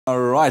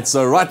Alright,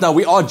 so right now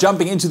we are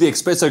jumping into the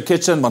espresso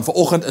kitchen, want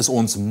vanoggend is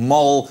ons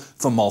mal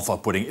vir Malva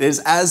pudding. It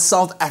is as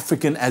South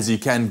African as you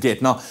can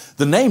get. Now,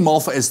 the name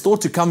Malva is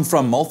thought to come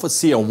from Malva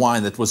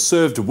wine that was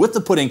served with the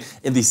pudding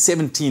in the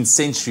 17th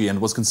century and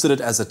was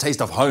considered as a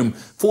taste of home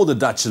for the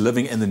Dutch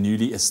living in the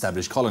newly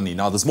established colony.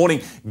 Now, this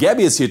morning,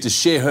 Gabby is here to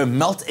share her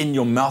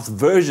melt-in-your-mouth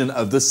version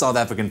of this South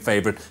African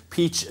favorite,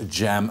 peach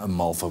jam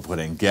Malva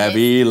pudding.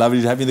 Gabby,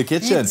 lovely to have you in the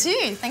kitchen.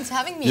 You too. Thanks for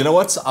having me. You know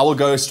what? I will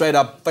go straight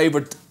up,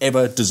 favorite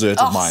ever dessert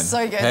of mine.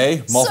 So good.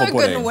 Hey, Malva so pudding.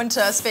 good in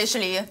winter,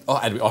 especially. Oh,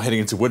 and we are heading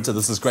into winter.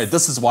 This is great.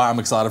 This is why I'm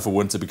excited for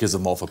winter, because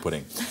of Malva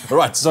pudding. All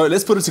right, so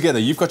let's put it together.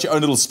 You've got your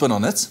own little spin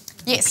on it.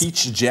 Yes. The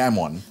peach jam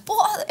one.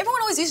 Well,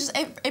 everyone always uses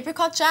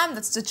apricot jam.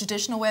 That's the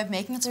traditional way of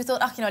making it. So we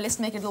thought, let's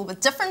make it a little bit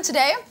different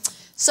today.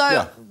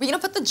 So we're going to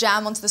put the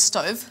jam onto the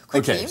stove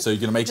quickly. Okay, so you're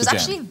going to make the jam.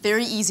 Which is actually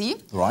very easy.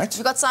 Right.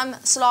 We've got some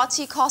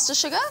salati caster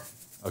sugar.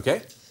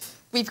 Okay.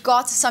 We've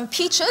got some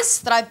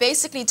peaches that I've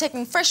basically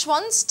taken fresh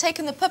ones,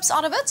 taken the pips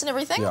out of it and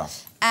everything. Yeah.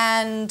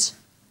 And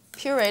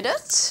pureed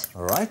it.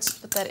 All right.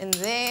 Put that in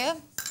there.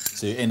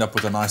 So you end up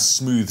with a nice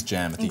smooth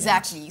jam at the end.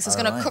 Exactly. So it's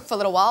going to cook for a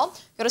little while.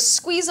 You've got a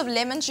squeeze of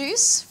lemon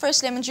juice,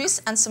 fresh lemon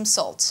juice, and some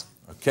salt.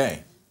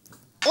 Okay.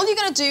 All you're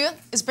going to do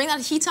is bring that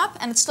heat up,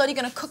 and it's slowly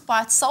going to cook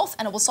by itself,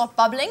 and it will start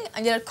bubbling,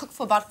 and let it cook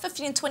for about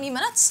 15 and 20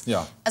 minutes.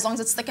 Yeah. As long as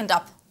it's thickened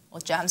up.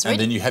 Well, jam's ready.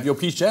 And then you have your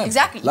peach jam.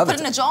 Exactly. Love you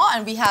put it in a jar,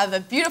 and we have a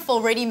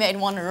beautiful ready-made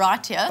one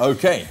right here.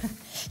 Okay.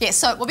 Yeah,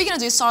 so what we're going to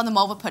do is start on the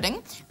Malva pudding,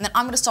 and then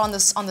I'm going to start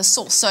on the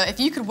sauce. So if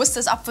you could whisk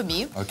this up for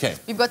me. Okay.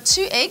 We've got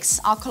 2 eggs,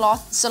 our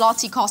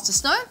salati caster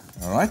snow.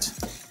 All right.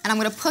 And I'm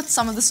going to put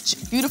some of this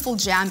beautiful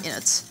jam in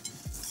it.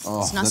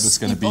 Oh, that is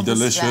going to be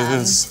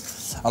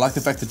delicious. I like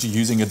the fact that you're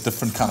using a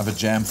different kind of a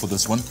jam for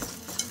this one.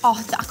 Oh,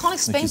 I can't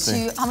explain to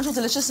you how much more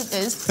delicious it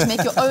is to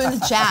make your own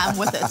jam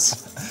with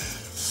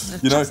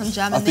it. You know,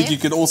 I think you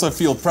could also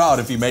feel proud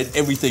if you made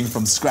everything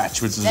from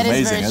scratch, which is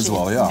amazing as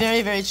well. Yeah.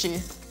 Very, very true.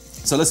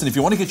 So listen, if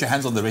you want to get your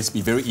hands on the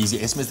recipe, very easy.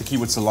 SMS the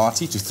keyword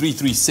salati to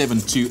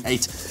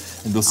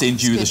 33728 and we'll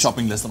send you the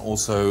shopping list and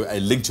also a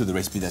link to the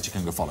recipe that you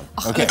can go follow.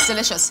 Oh, okay. It's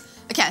delicious.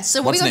 Okay,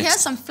 so what we got here,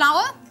 some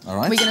flour. All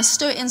right. We're going to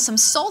stir in some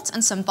salt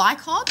and some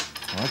bicarb.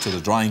 All right, so the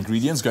dry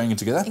ingredients going in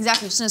together.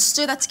 Exactly, just going to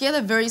stir that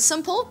together, very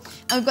simple.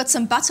 And we've got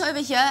some butter over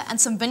here and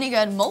some vinegar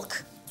and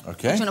milk.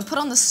 Okay. Which we're going to put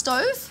on the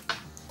stove.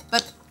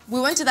 But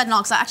we won't do that now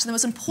because actually the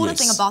most important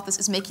thing about this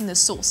is making the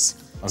sauce.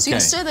 Okay. So you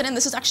can stir that in.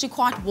 This is actually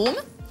quite warm.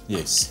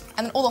 Yes.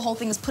 And then all the whole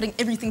thing is putting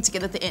everything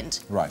together at the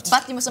end. Right.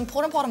 But the most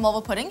important part of Malva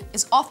pudding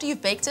is after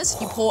you've baked it,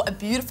 you pour a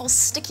beautiful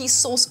sticky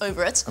sauce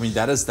over it. I mean,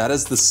 that is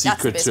the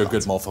secret to a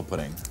good Malva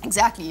pudding.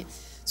 Exactly.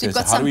 So you've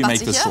got some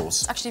butter here.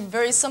 It's actually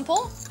very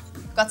simple.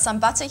 We've got some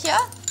butter here.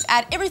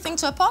 Add everything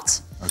to a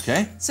pot.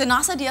 Okay. So a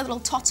nice idea, a little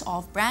tot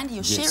of brandy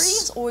or sherry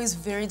is always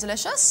very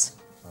delicious.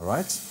 All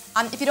right.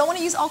 If you don't want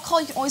to use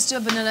alcohol, you can always do a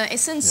vanilla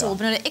essence or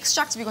vanilla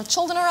extract if you've got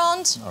children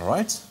around. All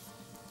right.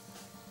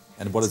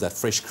 And what is that?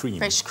 Fresh cream.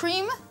 Fresh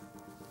cream.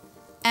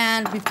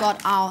 And we've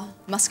got our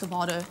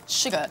muscovado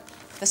sugar.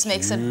 This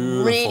makes it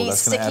really sticky.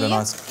 That's going to add a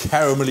nice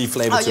caramelly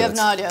flavor to it. Oh, you have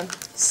no idea.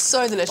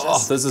 So delicious.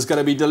 Oh, this is going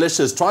to be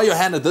delicious. Try your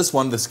hand at this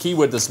one. This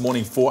keyword this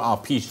morning for our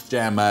peach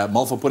jam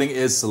Malva pudding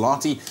is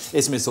salati.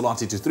 SMS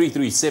salati to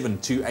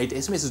 33728.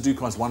 SMSs do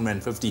cost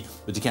R1.50,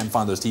 but you can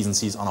find those T's and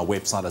C's on our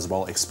website as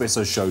well,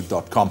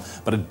 expressoshow.com.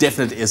 But it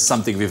definitely is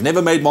something. If you've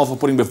never made Malva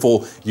pudding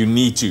before, you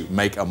need to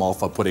make a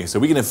Malva pudding. So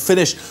we're going to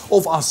finish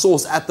off our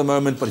sauce at the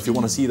moment, but if you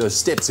want to see those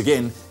steps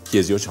again,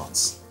 here's your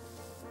chance.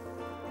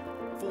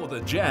 For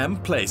the jam,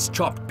 place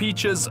chopped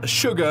peaches,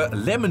 sugar,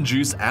 lemon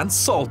juice and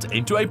salt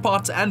into a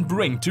pot and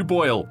bring to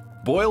boil.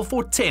 Boil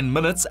for 10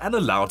 minutes and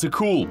allow to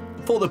cool.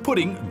 For the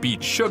pudding,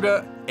 beat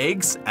sugar,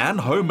 eggs and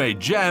homemade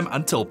jam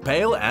until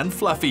pale and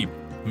fluffy.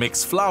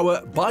 Mix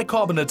flour,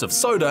 bicarbonate of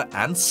soda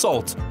and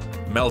salt.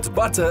 Melt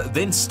butter,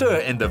 then stir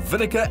in the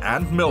vinegar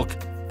and milk.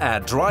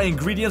 Add dry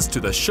ingredients to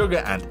the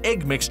sugar and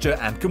egg mixture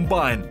and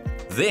combine.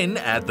 Then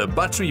add the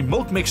buttery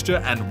milk mixture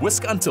and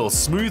whisk until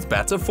smooth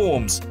batter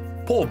forms.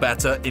 Pour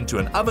batter into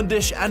an oven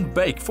dish and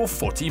bake for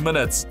 40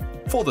 minutes.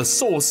 For the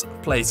sauce,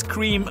 place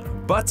cream,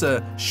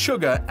 butter,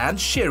 sugar and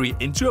sherry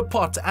into a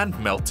pot and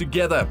melt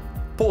together.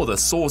 Pour the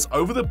sauce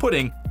over the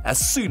pudding as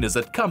soon as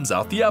it comes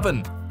out the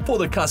oven. For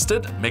the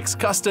custard, mix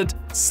custard,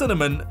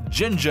 cinnamon,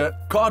 ginger,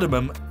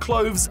 cardamom,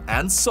 cloves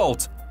and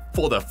salt.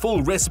 For the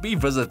full recipe,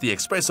 visit the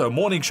Espresso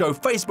Morning Show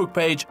Facebook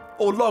page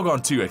or log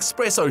on to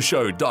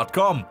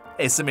expressoshow.com.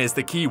 SMS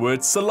the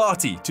keyword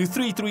salati to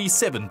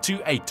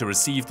 33728 to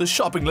receive the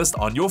shopping list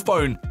on your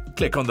phone.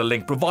 Click on the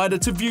link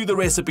provided to view the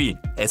recipe.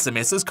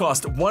 SMSs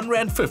cost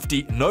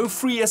R1.50, no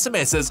free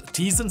SMSs,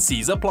 T's and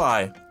C's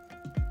apply.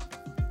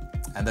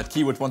 And that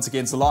keyword once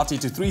again, salati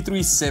to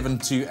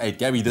 33728.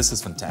 Gabby, this is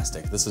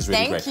fantastic. This is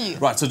really great. Thank you.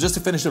 Right, so just to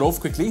finish it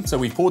off quickly, so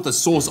we poured the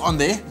sauce on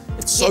there.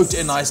 It's soaked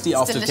in nicely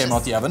after it came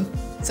out the oven.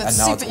 So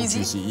it's super easy.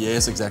 Juicy.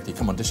 Yes, exactly.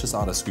 Come on, dish us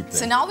out a scoop there.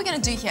 So now what we're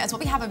going to do here is what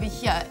we have over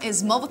here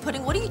is Malva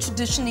pudding. What do you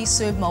traditionally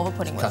serve Malva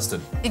pudding with? Custard.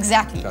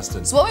 Exactly.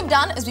 Custard. So what we've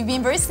done is we've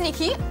been very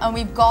sneaky and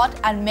we've got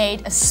and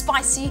made a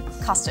spicy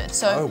custard.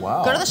 So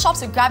go to the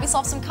shops, so grab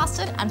yourself some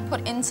custard and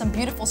put in some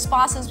beautiful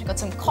spices. We've got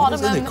some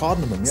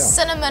cardamom,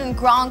 cinnamon,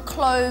 ground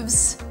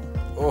cloves.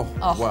 Oh,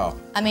 wow.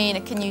 I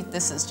mean,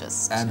 this is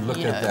just... And look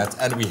at that.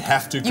 And we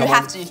have to, you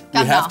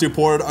have to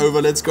pour it over.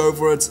 Let's go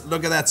for it.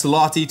 Look at that,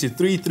 Salati to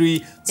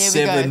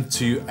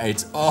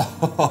 33728.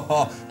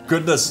 Oh,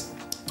 goodness.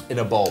 In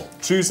a bowl.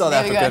 True South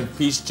African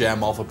peach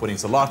jam Malva pudding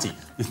Salati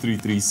to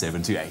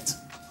 33728.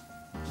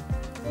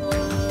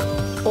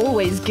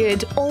 Always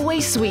good,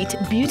 always sweet,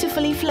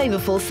 beautifully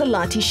flavorful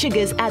Salati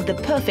sugars add the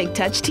perfect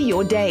touch to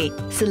your day.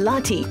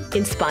 Salati,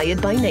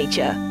 inspired by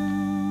nature.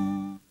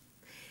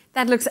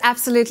 That looks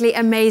absolutely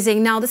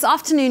amazing. Now, this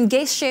afternoon,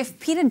 guest chef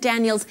Peter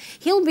Daniels,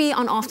 he'll be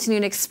on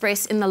Afternoon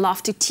Express in the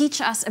loft to teach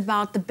us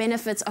about the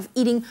benefits of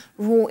eating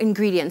raw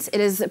ingredients.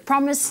 It is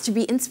promised to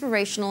be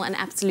inspirational and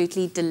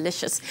absolutely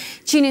delicious.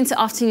 Tune in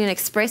to Afternoon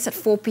Express at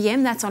 4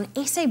 p.m. That's on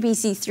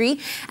SABC3,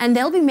 and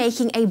they'll be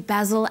making a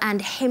basil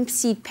and hemp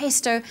seed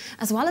pesto,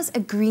 as well as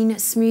a green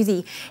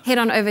smoothie. Head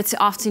on over to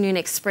Afternoon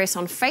Express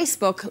on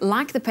Facebook,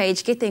 like the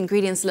page, get the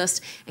ingredients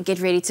list, and get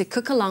ready to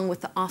cook along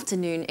with the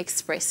Afternoon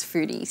Express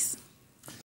foodies.